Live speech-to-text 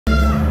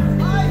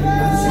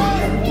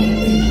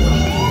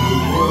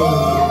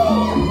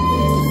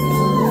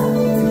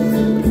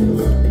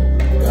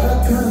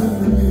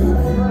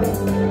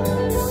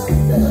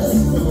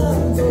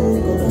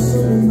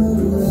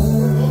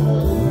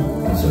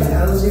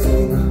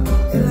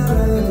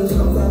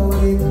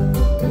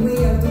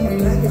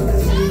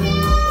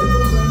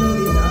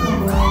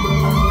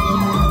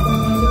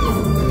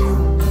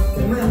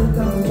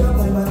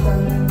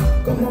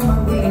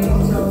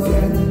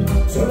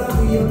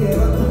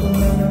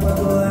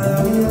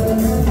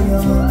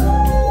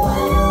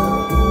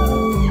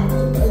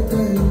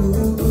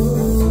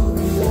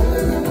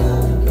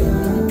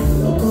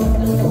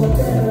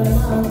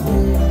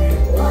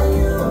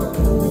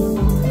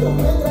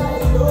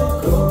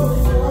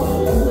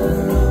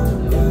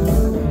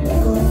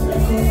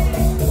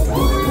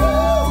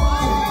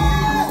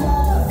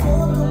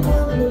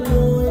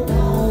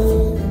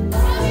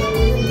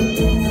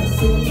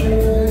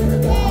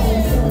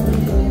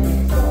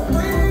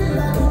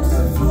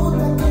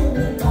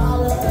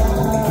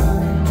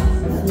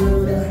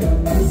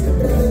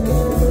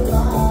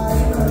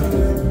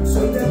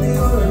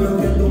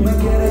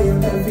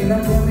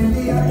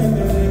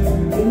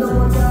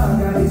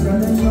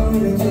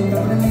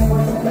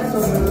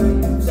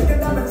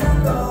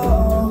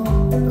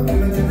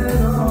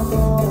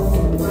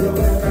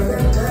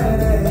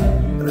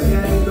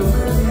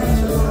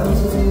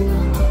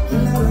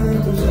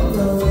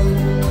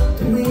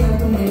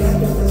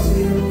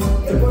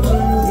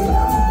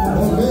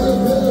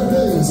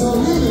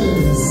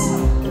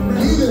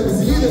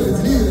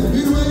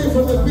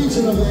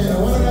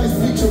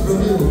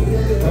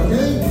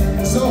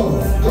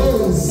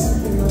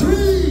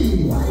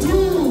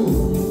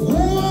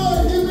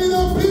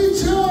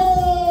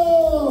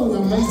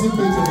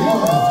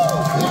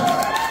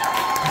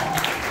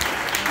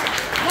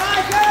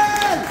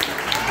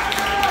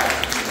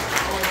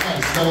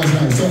That was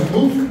nice. So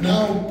move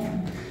now.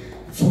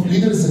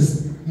 Leaders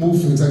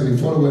move exactly.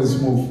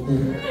 Followers move.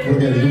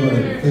 Forget it. You got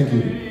it. Thank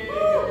you.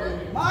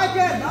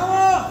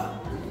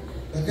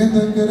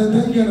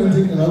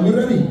 Are we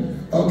ready?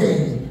 Okay.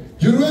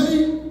 You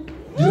ready?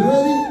 You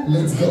ready?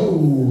 Let's go.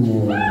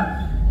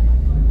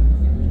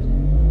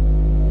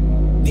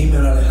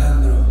 Dímelo,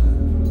 Alejandro.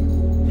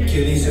 ¿Qué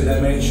dice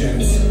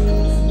Dimensions?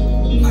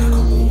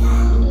 Marco Puma.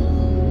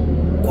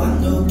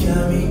 Quando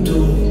chiami tu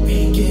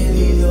mi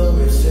chiedi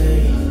dove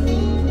sei,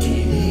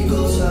 ti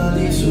dico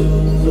sali su,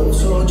 lo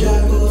so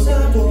già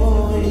cosa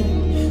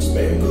vuoi.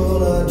 Spengo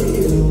la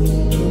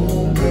TV,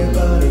 tu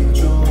prepari il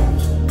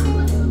joint,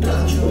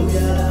 lancio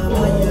via la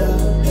maglia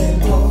e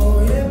poi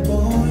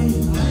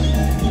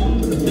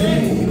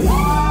baby,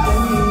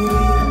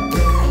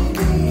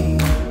 baby,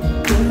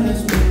 tu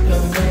eres mi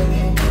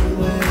camino,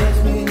 tu eres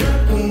mi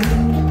camino.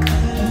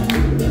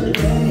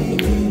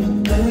 Baby,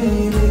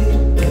 baby,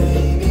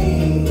 baby,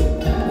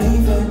 mi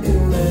fai più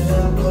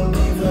dell'alcol,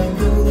 mi fai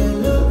più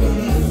della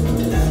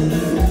vita.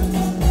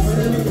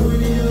 Fuera mi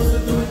cuido, se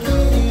tu me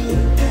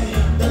quieres,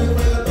 dale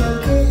vuela para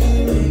ti,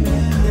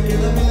 te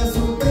queda mela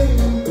su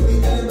baby, y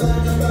dale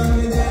para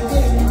mi de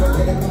aquí.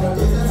 Cualquiera como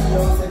quieras,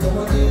 yo sé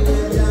cómo te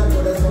ya,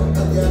 corazón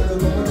pateando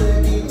como te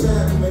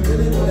quinchan, me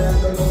tiene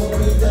volando como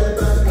brilla el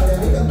barco de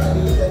mi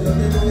campanita, yo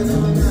te voy a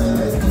soñar,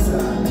 excusa,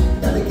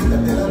 dale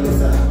quítate la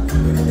blusa, tú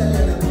eres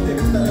italiana, te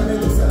gusta la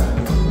medusa,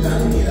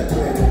 tranquila, tú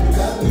eres mi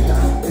tranquila,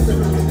 eso es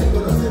lo que te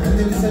conoce,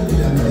 vete mi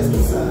salida, no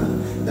excusa,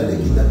 dale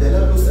quítate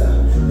la blusa,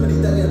 tú eres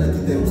italiana, a ti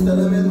te gusta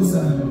la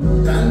medusa,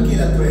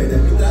 tranquila, tú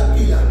eres mi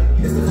tranquila,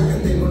 esto es lo que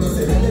te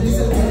conoce, vete mi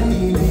salida.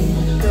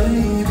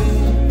 Baby,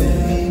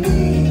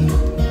 baby,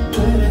 tú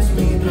eres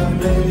mi plan,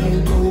 baby,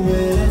 tú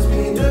eres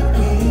mi drag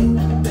queen.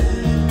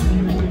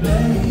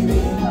 Baby,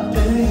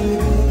 baby,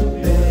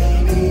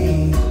 baby,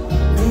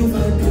 mi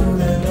fai più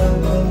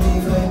dell'alcol, mi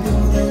fai più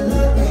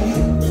della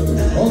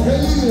vita. Okay,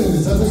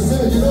 leaders, as I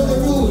said, you know the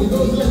rule. It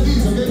goes like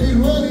this. Okay, be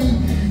ready.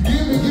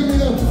 Give me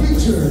that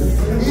picture.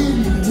 In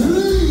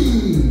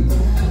 3,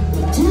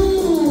 2,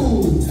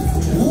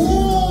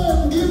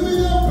 1. Give me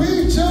that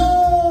picture.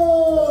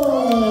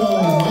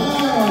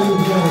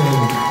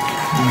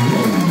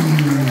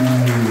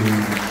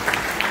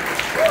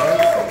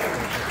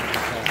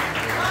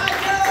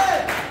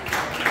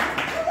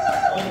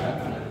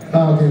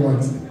 Okay,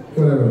 what?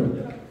 Whatever.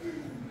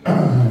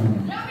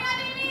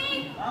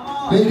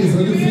 Ladies, how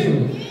do you feel?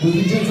 With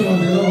the gentlemen,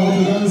 they know how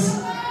to dance?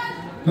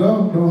 No?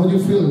 No, how do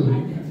you feel?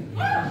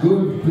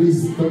 Good? Please,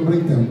 don't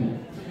break them.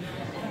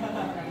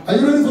 Are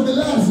you ready for the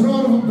last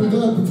round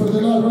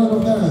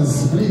of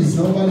dance? Please,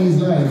 nobody is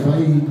live. I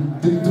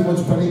did too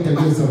much panika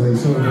yesterday,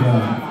 sorry for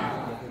that.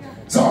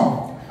 So,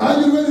 are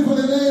you ready for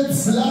the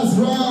last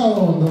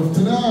round of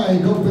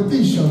tonight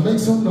competition? Make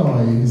some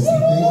noise.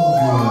 Thank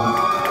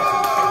you.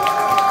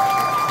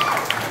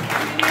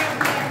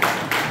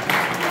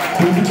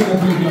 Please put your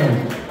feet low.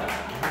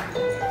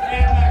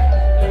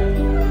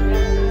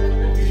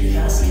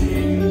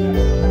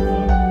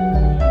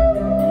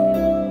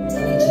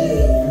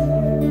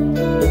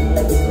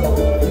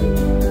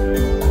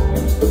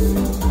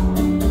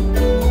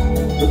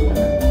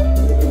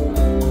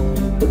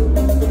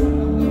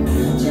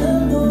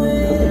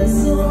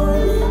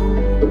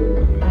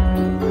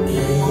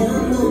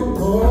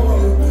 Por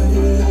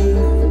ti,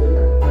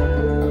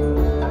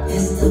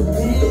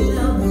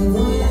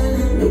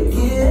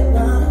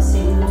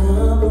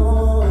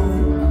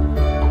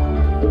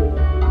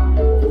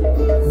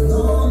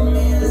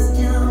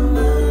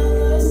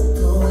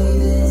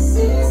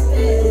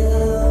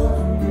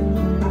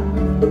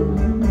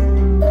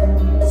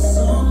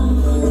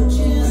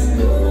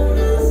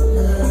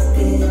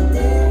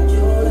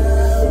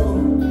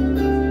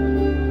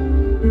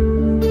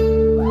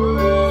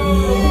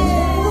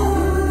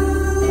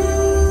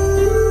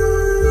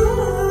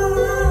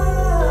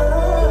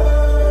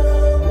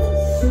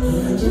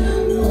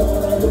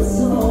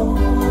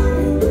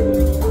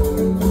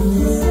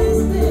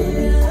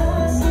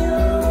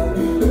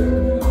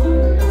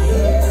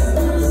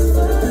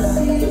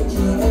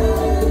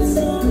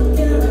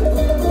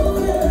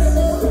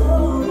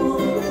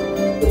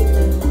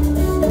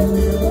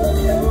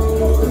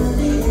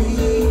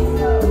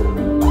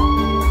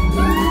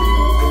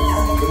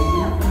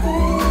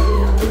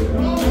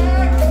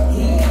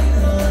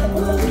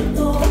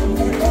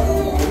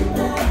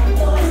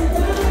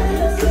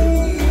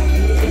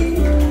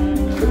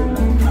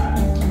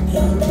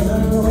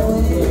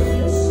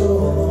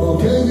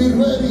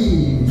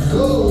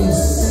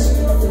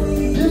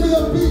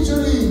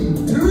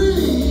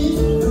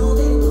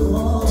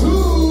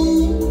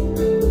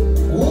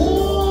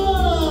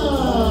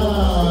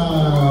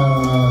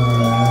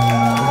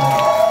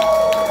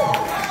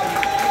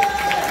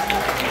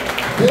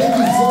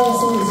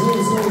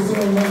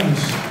 so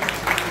much.